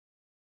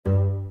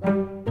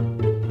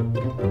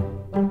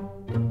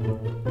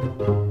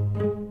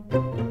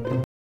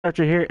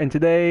Archer here, and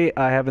today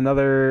I have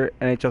another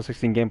NHL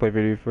 16 gameplay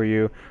video for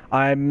you.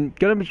 I'm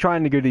gonna be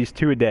trying to do these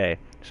 2 a day.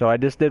 So I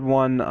just did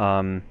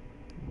one,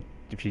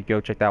 if you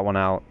go check that one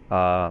out,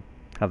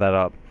 have that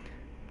up,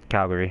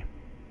 Calgary,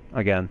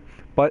 again.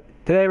 But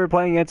today we're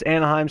playing against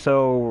Anaheim,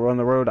 so we're on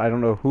the road. I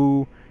don't know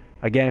who.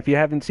 Again, if you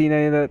haven't seen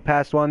any of the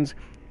past ones,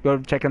 go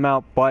check them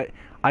out. But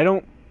I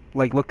don't,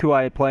 look who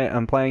I'm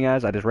playing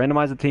as. I just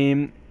randomize the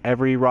team.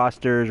 Every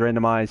roster is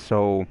randomized,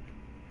 so...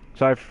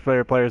 Sorry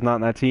for players not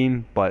in that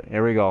team, but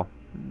here we go.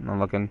 I'm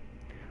looking.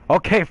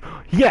 Okay,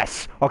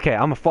 yes! Okay,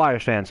 I'm a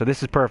Flyers fan, so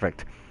this is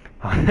perfect.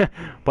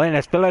 Playing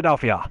as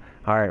Philadelphia.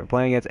 Alright, we're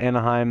playing against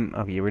Anaheim.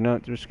 Okay, we're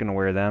not just going to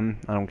wear them.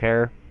 I don't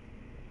care.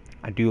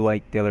 I do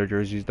like the other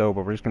jerseys, though,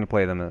 but we're just going to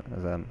play them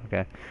as them,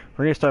 okay?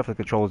 We're going to start with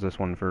the controls this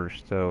one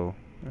first, so...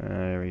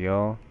 there we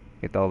go.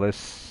 Get all this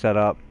set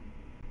up.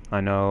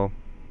 I know,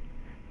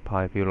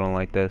 probably people don't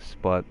like this,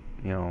 but,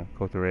 you know,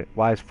 go through it.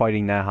 Why is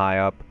fighting that high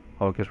up?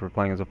 Oh, because we're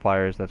playing as the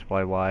Flyers, that's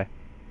probably why.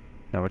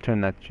 Now we're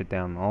turning that shit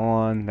down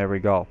on. There we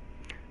go.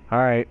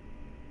 Alright.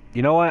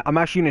 You know what? I'm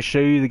actually gonna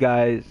show you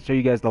guys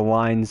the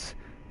lines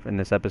in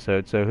this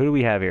episode. So who do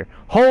we have here?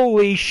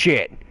 Holy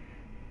shit!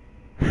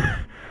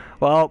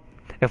 Well,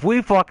 if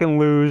we fucking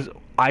lose,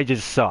 I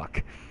just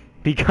suck.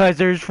 Because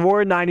there's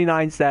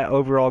 499 stat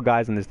overall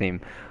guys on this team.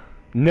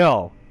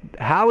 No.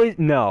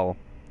 No.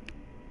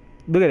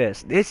 Look at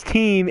this. This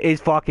team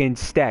is fucking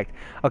stacked.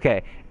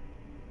 Okay.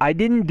 I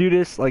didn't do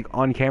this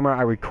on camera.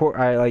 I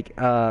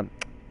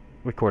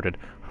recorded.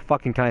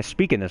 Fucking, can I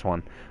speak in this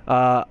one?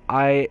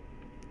 I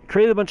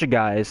created a bunch of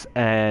guys,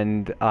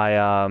 and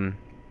I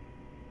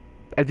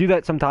do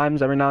that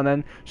sometimes every now and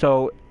then.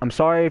 So I'm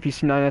sorry if you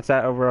see 9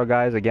 stat overall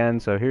guys again.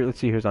 So here, let's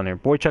see who's on here.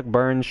 Boychuk,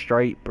 Burns,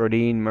 Streit,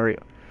 Brodin, Murray.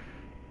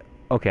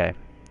 Okay.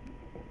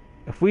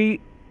 If we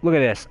look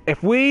at this,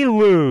 if we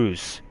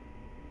lose.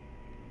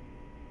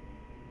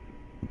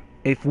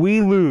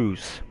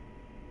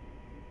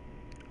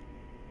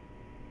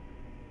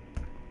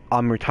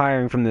 I'm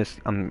retiring from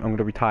this. I'm going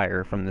to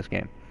retire from this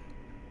game.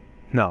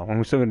 No,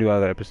 I'm still going to do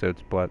other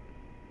episodes, but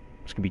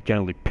I'm just going to be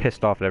generally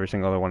pissed off at every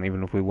single other one,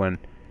 even if we win.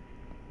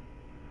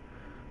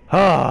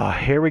 Ah,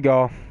 here we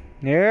go.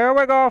 Here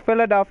we go,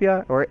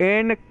 Philadelphia. We're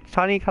in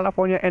sunny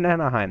California in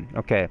Anaheim.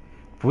 Okay.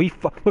 Look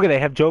at they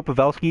have Joe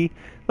Pavelski.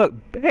 Look,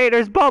 hey,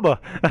 there's Bubba.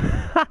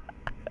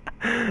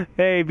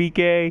 Hey,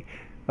 BK.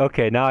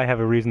 Okay, now I have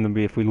a reason to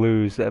be. If we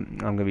lose, I'm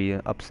going to be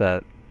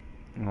upset.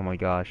 Oh my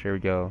gosh, here we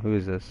go. Who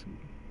is this?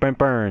 Brent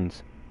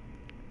Burns.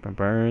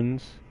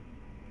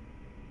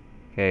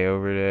 Okay,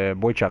 over to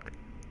Boychuk.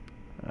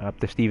 Up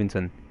to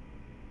Stevenson.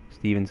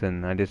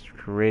 I just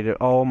created...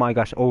 Oh my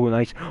gosh. Oh,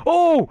 nice.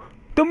 Oh!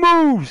 The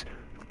moves!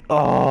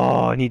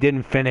 Oh, and he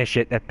didn't finish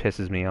it. That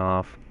pisses me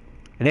off.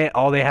 And they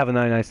have a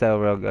 99 style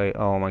rail guy.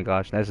 Oh my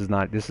gosh. This is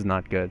not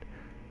good.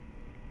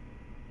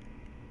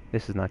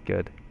 This is not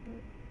good.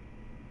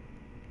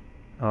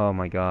 Oh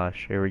my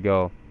gosh. Here we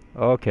go.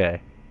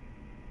 Okay.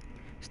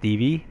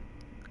 Stevie.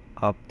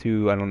 Up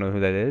to, I don't know who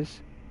that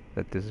is.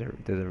 That Deserve?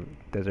 Is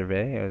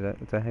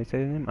that how you say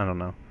his name? I don't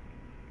know.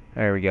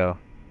 There we go.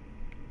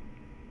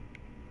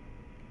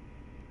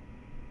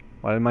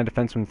 Why did my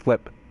defenseman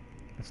flip?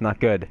 That's not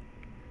good.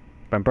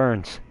 Brent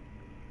Burns.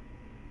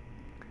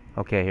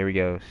 Okay, here we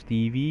go.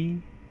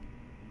 Stevie.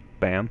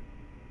 Bam.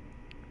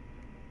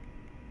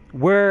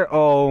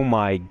 Oh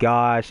my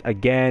gosh.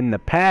 Again, the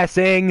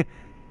passing.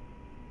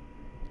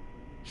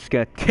 Just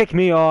gonna tick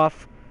me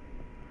off.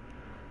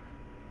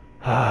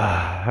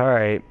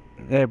 Alright.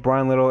 Yeah,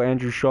 Brian Little,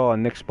 Andrew Shaw,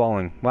 and Nick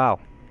Spaulding. Wow.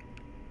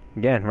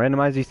 Again,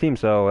 randomize these teams,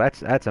 so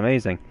that's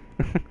amazing.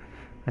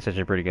 That's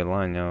actually a pretty good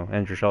line, you know.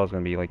 Andrew Shaw is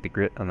going to be like the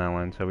grit on that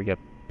line, so we got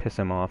to piss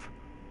him off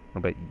a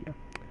little bit.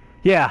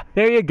 Yeah,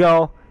 there you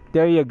go.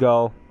 There you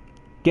go.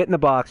 Get in the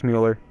box,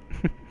 Mueller.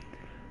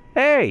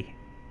 Hey!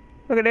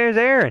 Look at there's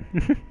Aaron.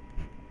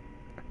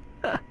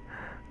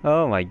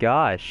 Oh my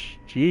gosh.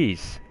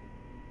 Jeez.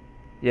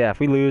 Yeah, if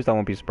we lose, I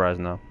won't be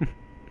surprised, no.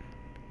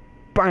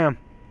 Bam!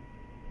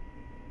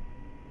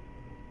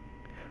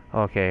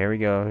 Okay, here we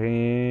go.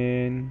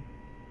 In...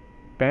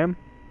 Bam.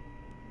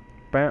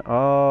 Bam.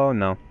 Oh,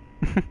 no.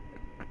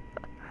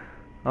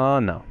 Oh,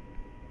 no.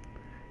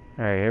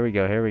 Alright, here we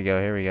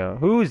go.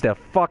 Who's the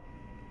fuck?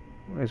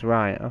 Where's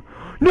Ryan? Oh.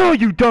 No,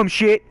 you dumb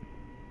shit!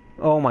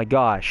 Oh my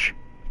gosh.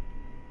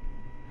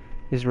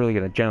 This is really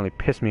gonna generally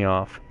piss me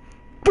off.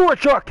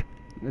 Vorchuk!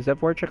 Is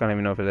that Vorchuk? I don't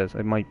even know if it is.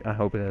 I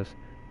hope it is.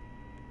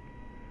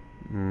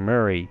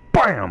 Murray.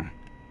 Bam!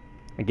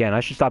 Again,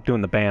 I should stop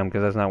doing the bam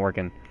because that's not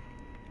working.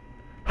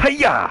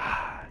 Hiya!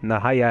 No,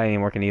 hiya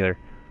ain't working either.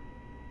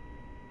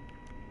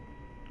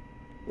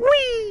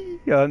 Whee!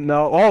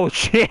 No. Oh,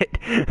 shit!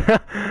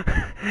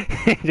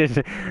 Just,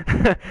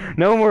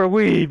 no more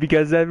wee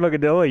because that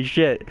fucking... Holy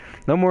shit.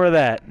 No more of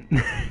that.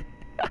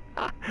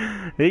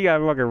 He got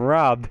fucking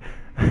robbed.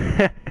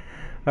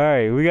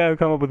 Alright, we gotta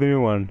come up with a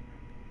new one.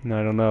 No,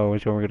 I don't know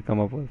which one we're gonna come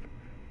up with.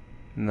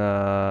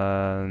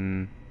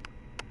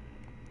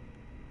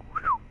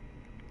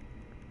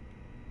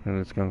 And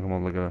it's gonna come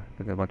up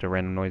like a bunch of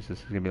random noises.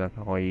 It's gonna be like,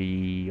 oh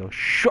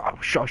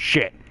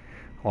shit!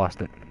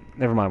 Lost it.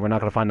 Never mind. We're not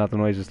gonna find out the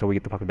noises until we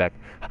get the puck back.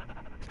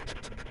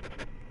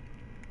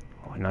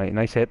 Oh,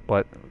 nice hit,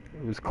 but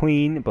it was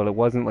clean, but it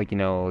wasn't like, you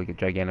know, like a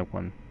gigantic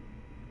one.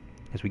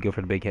 As we go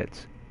for the big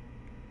hits.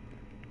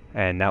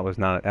 And that was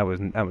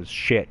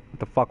shit. What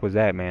the fuck was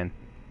that, man?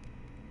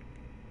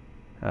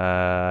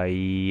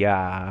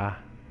 Yeah.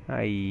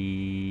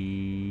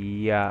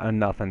 Yeah,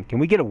 nothing. Can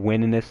we get a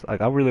win in this?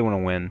 Like, I really want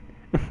to win.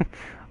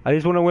 I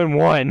just want to win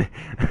one.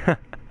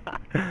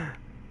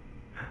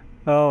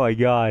 Oh my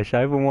gosh,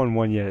 I haven't won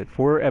one yet.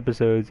 4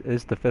 episodes.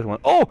 This is the 5th one.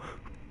 Oh!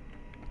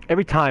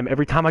 Every time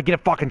I get a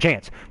fucking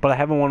chance. But I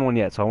haven't won one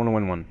yet, so I want to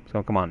win one.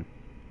 So come on.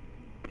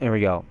 There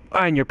we go.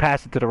 And you're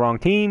passing to the wrong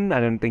team. I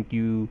didn't think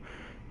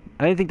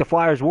the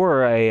Flyers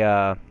were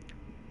a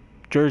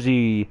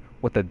jersey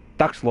with the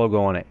Ducks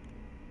logo on it.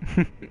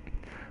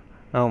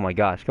 Oh my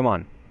gosh, come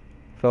on.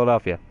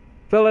 Philadelphia.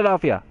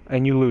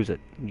 And you lose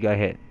it. You got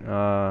hit.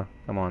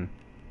 Come on.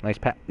 Nice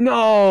pass.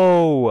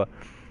 No!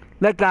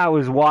 That guy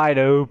was wide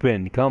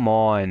open. Come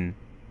on.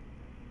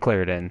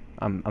 Clear it in.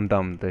 I'm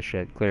done with this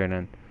shit. Clear it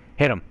in.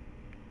 Hit him.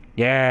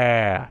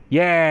 Yeah.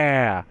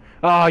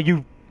 Oh,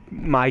 you...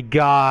 My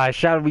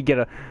gosh. How did we get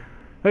a...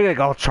 They're gonna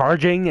call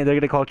charging? And they're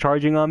gonna call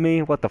charging on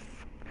me? What the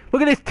f...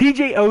 Look at this,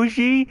 TJ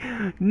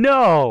Oshie!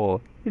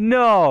 No!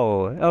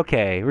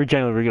 Okay, we're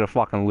gonna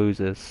fucking lose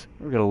this.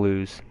 We're gonna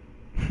lose.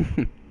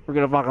 We're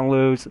gonna fucking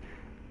lose.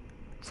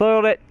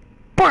 Slowed it.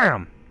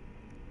 BAM!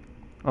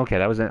 Okay,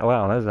 that was it.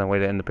 Wow, that was a way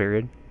to end the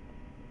period.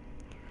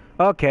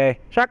 Okay,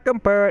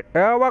 second period.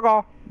 Here we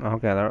go.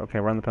 Okay,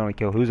 run the penalty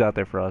kill. Who's out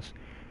there for us?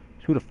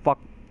 Who the fuck?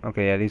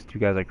 Okay, yeah, these 2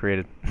 guys I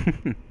created.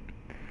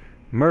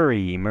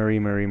 Murray.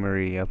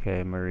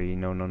 Okay, Murray.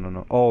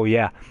 No. Oh,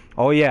 yeah.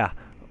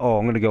 Oh,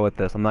 I'm gonna go with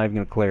this. I'm not even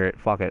gonna clear it.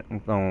 Fuck it. I'm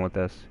going with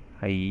this.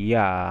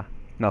 Yeah.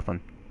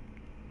 Nothing.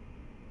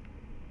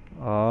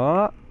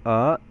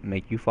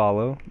 Make you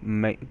follow.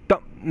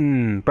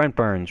 Brent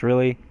Burns,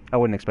 really? I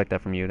wouldn't expect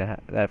that from you,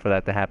 for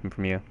that to happen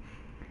from you.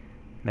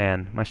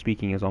 Man, my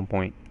speaking is on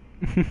point.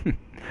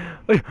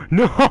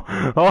 No!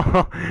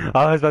 Oh,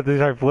 I was about to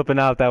start flipping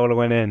out if that would have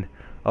went in.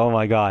 Oh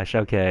my gosh,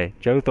 okay.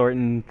 Joe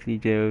Thornton,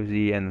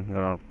 TJOZ, and...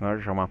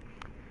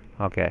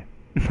 Okay.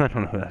 I don't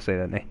know how to say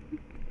that name.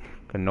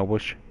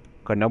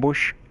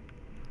 Knobush.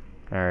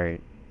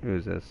 Alright,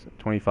 who's this?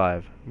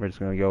 25. We're just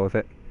gonna go with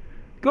it.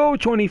 Go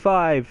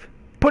 25!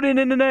 Put it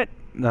in the net!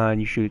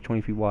 And you shoot it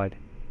 20 feet wide.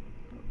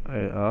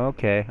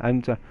 Okay,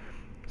 is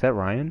that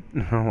Ryan?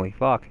 Holy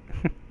fuck.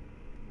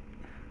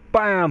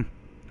 Bam!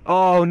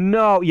 Oh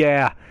no!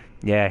 Yeah,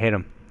 hit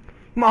him.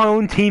 My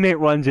own teammate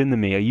runs into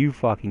me. Are you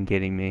fucking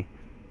kidding me?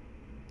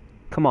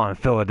 Come on,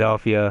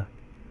 Philadelphia.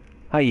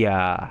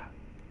 Hiya.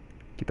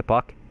 Get the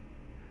puck.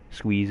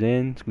 Squeeze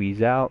in,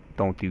 squeeze out.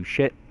 Don't do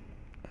shit.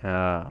 Oh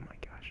my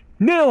gosh.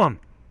 Nail him!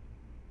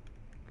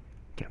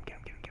 Get him.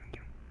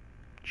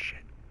 Shit.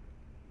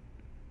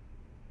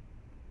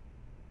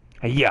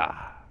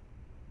 Hiya.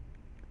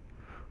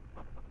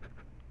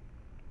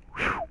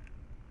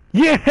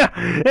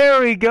 Yeah!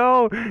 There we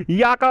go!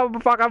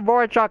 Jakub fucking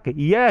Vorachuk!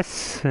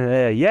 Yes!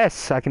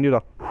 Yes! I can do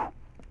the...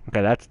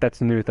 Okay, that's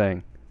the new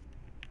thing.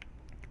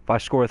 If I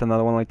score with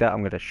another one like that,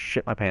 I'm gonna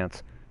shit my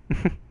pants.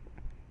 I'm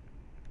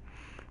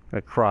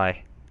gonna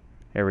cry.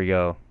 There we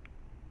go.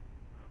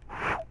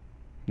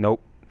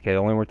 Nope. Okay, it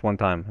only worked one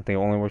time. I think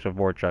it only works with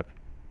Vorachuk.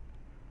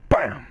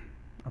 BAM!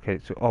 Okay,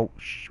 so... Oh,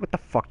 what the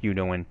fuck you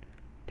doing?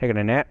 Taking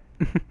a nap?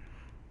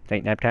 It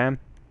ain't nap time.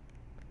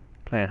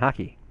 Playing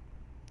hockey.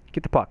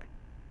 Get the puck.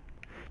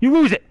 You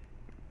lose it!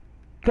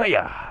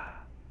 Hiya!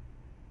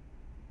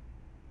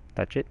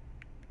 Touch it.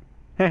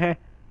 This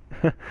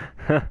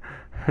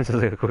is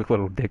like a quick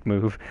little dick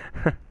move.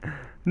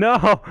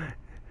 No!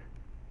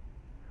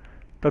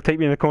 Don't take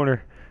me in the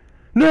corner.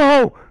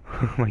 No!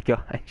 Oh my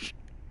gosh.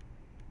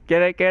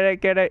 Get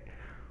it!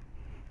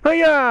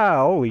 Hiya!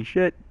 Holy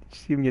shit.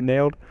 See him get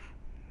nailed?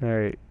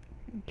 Alright.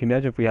 Can you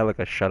imagine if we had like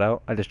a shutout?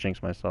 I just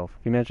jinxed myself.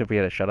 Can you imagine if we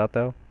had a shutout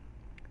though?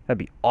 That'd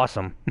be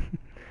awesome.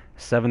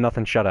 7-0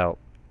 shutout.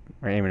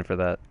 We're aiming for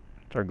that.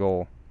 It's our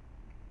goal.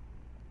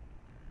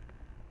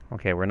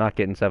 Okay, we're not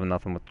getting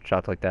 7-0 with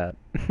shots like that.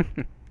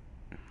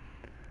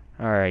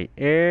 Alright.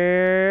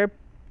 I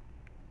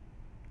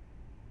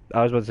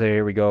was about to say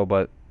here we go,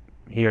 but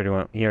he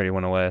already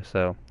went away,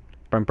 so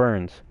Brent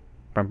Burns.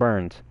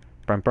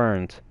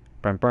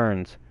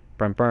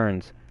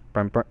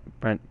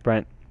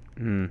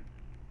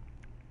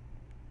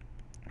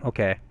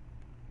 Okay.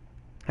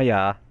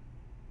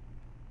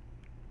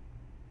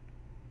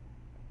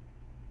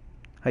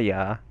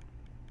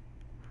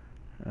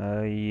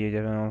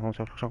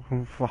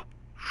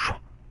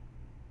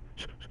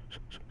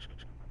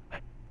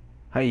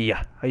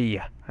 Hiya.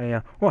 Hiya.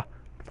 Hiya. What?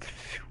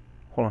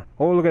 Hold on.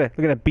 Oh, look at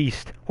that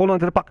beast. Hold on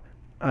to the puck.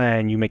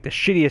 And you make the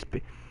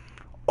shittiest...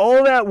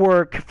 All that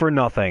work for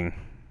nothing.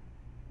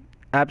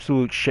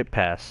 Absolute shit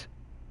pass.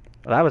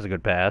 Well, that was a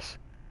good pass.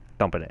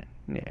 Dump it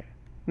in. Yeah.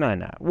 No,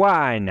 no.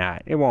 Why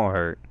not? It won't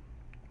hurt.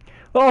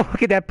 Oh,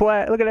 look at that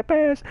play. Look at that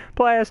pass.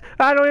 Pass.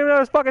 I don't even know how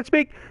to fucking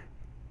speak.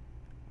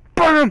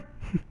 BAM!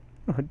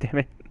 Oh, damn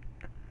it.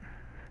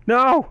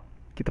 No!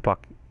 Get the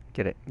puck.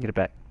 Get it. Get it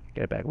back.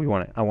 Get it back. We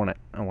want it. I want it.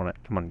 I want it.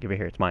 Come on, give it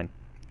here. It's mine.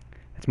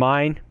 It's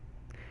mine.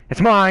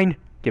 It's mine.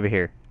 Give it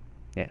here.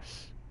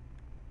 Yes.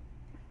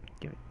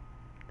 Give it.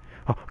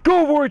 Oh,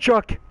 go for it,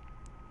 Chuck.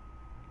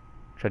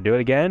 Should I do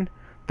it again?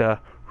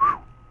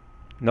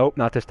 Nope,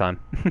 not this time.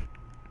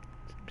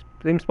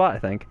 Same spot, I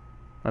think.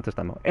 Not this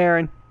time.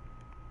 Aaron.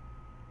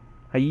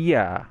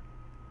 Hiya.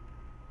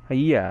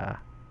 Hiya.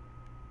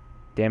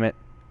 Damn it.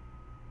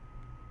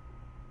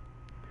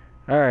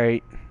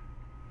 Alright.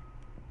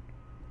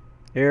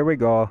 Here we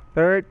go.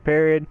 Third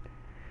period.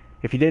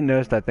 If you didn't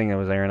notice that thing that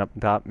was Aaron up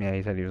top, yeah,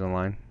 he said he was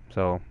online.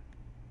 So,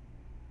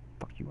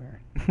 fuck you, Aaron.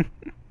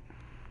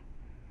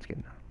 Let's get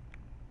it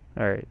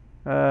now. Alright.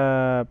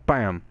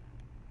 Bam.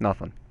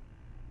 Nothing.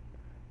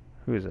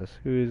 Who is this?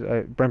 Who's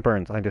Brent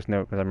Burns? I just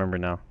know because I remember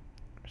now.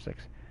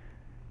 6.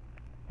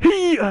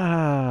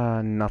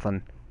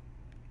 Nothing.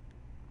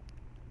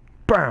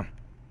 Bam.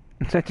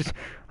 Just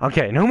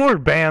okay. No more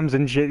bams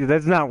and shit.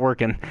 That's not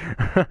working.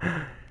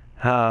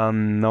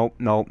 Nope,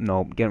 nope,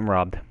 nope. Getting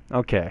robbed.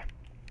 Okay.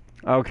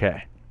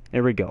 Okay.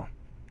 Here we go.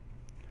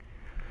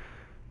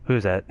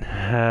 Who's that?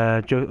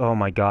 Joe. Oh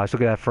my gosh!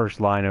 Look at that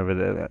first line over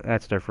there.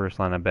 That's their first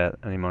line. I bet.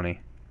 Any money?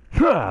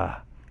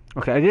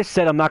 Okay. I just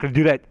said I'm not gonna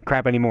do that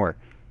crap anymore.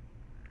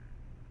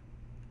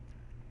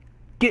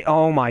 Get.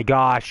 Oh my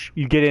gosh!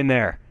 You get in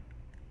there.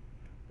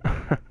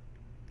 I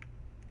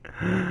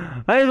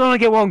just want to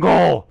get one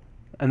goal.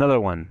 Another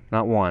one.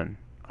 Not one.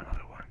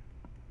 Another one.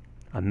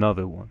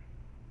 Another one.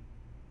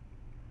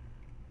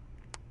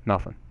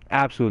 Nothing.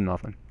 Absolute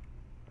nothing.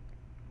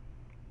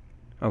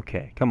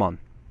 Okay, come on.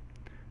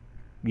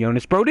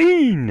 Jonas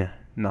Brodin!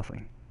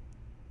 Nothing.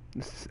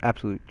 This is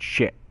absolute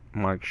shit.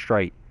 Mark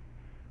Streit.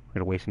 We're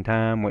gonna waste some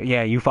time. Wait,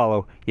 yeah, you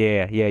follow.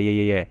 Yeah.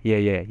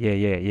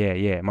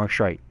 Mark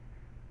Streit.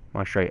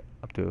 Mark Streit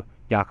up to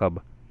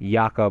Jakob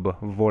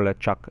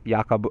Volachuk.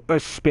 Jakob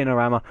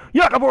Spinorama.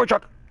 Jakob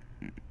Volachuk!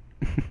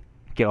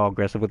 Get all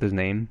aggressive with his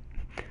name.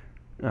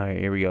 Alright,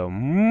 here we go.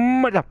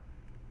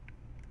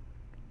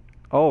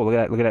 Oh, look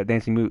at that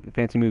fancy move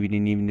you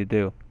didn't even need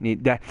to do.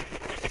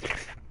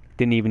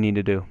 Didn't even need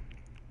to do.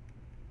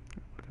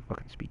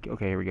 Fucking speak.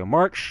 Okay, here we go.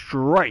 Mark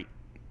Streit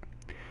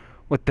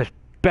with the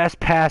best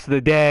pass of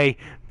the day.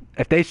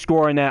 If they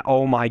score in that,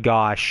 oh my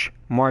gosh.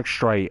 Mark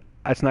Streit.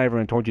 That's not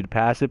even told you to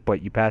pass it,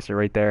 but you pass it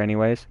right there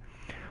anyways.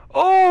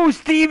 Oh,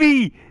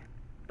 Stevie!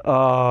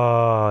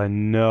 Oh,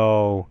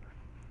 no.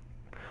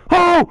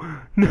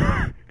 Oh!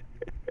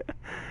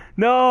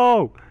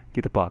 No!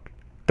 Get the puck.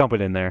 Dump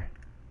it in there.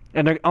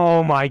 And they're,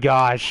 oh my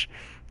gosh.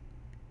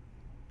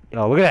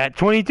 Oh, look at that.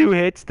 22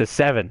 hits to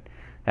 7.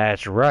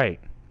 That's right.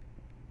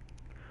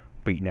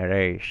 Beating that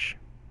ace.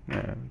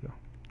 There we go.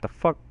 The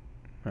fuck?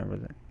 Where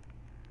was it?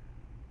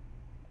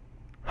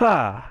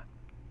 Ha!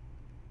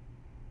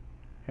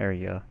 There we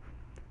go.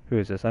 Who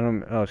is this? I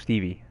don't. Oh,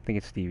 Stevie. I think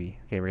it's Stevie.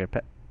 Okay, we're gonna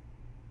pet.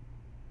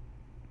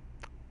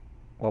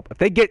 Well, if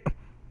they get.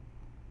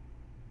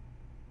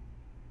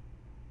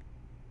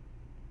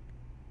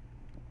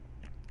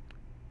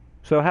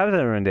 So, how's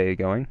everyone's day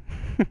going?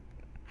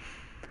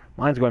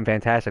 Mine's going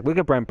fantastic. Look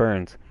at Brent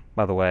Burns,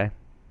 by the way.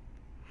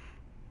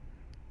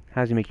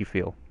 How does he make you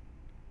feel?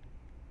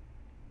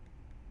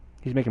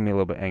 He's making me a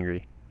little bit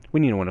angry. We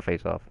need to win a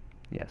face-off.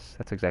 Yes,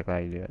 that's exactly how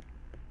you do it.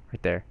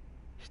 Right there.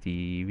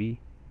 Stevie.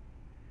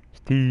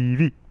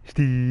 Stevie.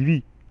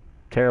 Stevie.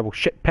 Terrible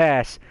shit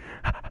pass.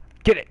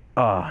 Get it.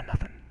 Oh,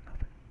 nothing.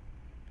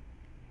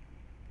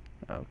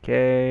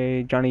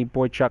 Okay, Johnny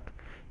Boychuk.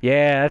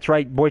 Yeah, that's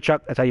right,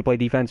 Boychuk. That's how you play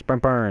defense.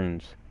 Brent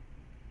Burns.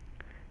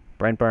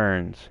 Brent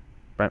Burns.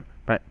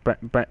 Brent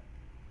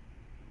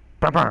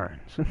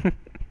Burns.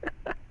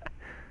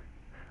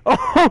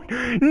 Oh,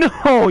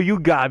 no, you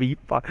got me.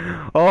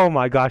 Oh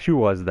my gosh, who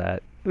was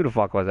that? Who the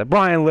fuck was that?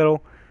 Brian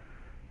Little.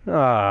 He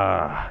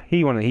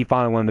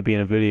finally wanted to be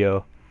in a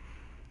video.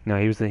 No,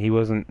 he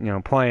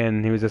wasn't,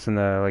 playing. He was just in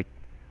the, like,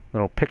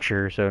 little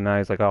picture, so now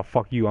he's like, oh,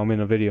 fuck you, I'm in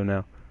a video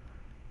now.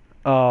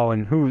 Oh,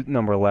 and who's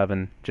number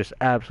 11? Just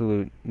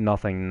absolute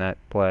nothing in that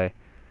play. I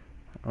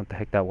don't know what the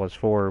heck that was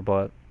for,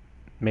 but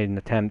made an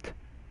attempt.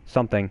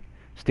 Something.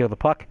 Steal the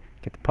puck.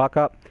 Get the puck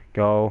up.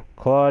 Go.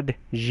 Claude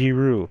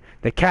Giroux.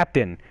 The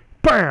captain.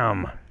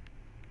 Bam!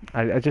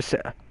 I just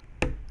said...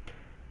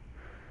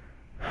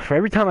 For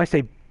every time I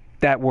say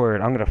that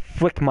word, I'm going to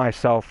flick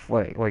myself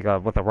like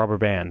with a rubber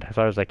band as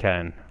hard as I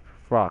can.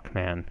 Fuck,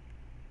 man.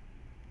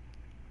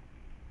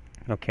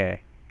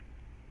 Okay.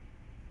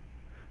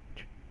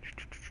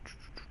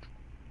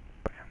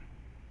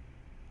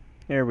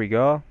 There we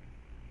go.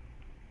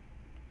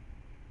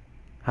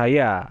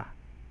 Hiya.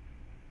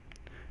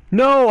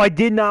 No, I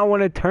did not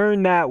want to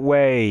turn that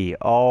way.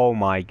 Oh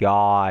my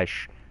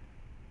gosh.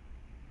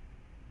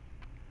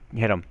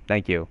 Hit him.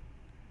 Thank you.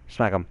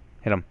 Smack him.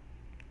 Hit him.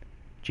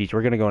 Jeez,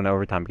 we're going to go into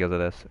overtime because of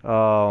this.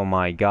 Oh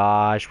my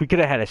gosh. We could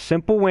have had a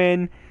simple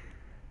win.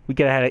 We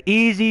could have had an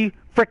easy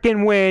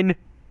freaking win.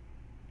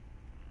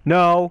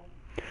 No.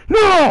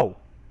 No!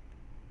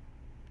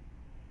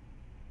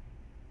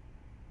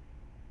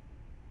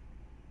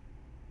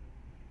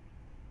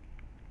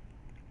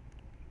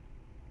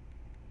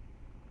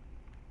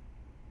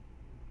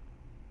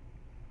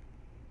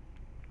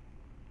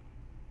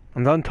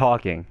 I'm done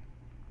talking.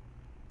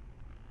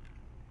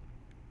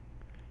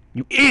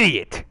 You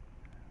idiot!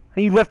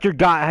 How you left your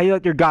guy? How you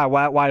let your guy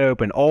wide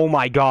open? Oh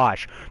my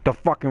gosh! The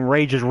fucking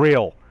rage is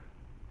real.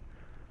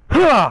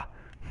 Huh!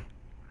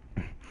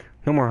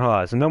 No more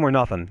huhs. No more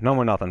nothing. No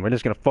more nothing. We're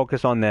just gonna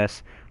focus on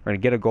this. We're gonna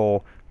get a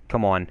goal.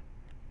 Come on.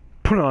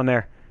 Put it on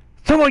there.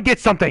 Someone get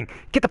something!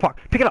 Get the puck!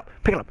 Pick it up!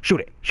 Pick it up! Shoot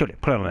it! Shoot it!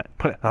 Put it on it!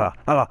 Put it!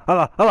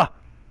 Allah!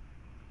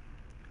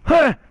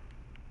 Huh!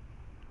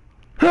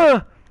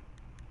 Huh!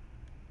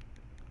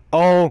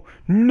 Oh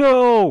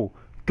no!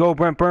 Go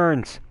Brent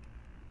Burns!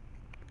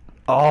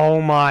 Oh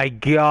my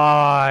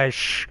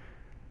gosh!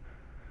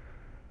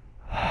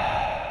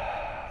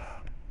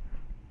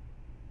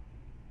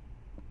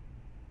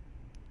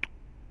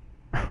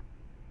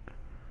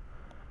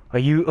 Are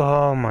you?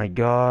 Oh my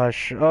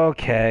gosh.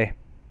 Okay.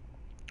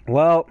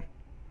 Well,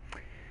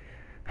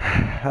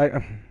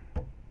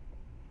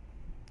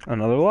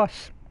 another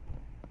loss.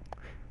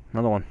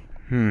 Another one.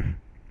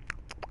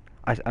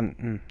 I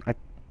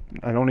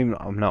don't even.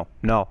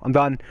 No. I'm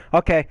done.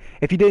 Okay.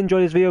 If you did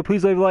enjoy this video,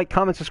 please leave a like,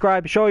 comment,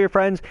 subscribe, show your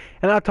friends,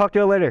 and I'll talk to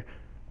you later.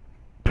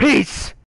 Peace.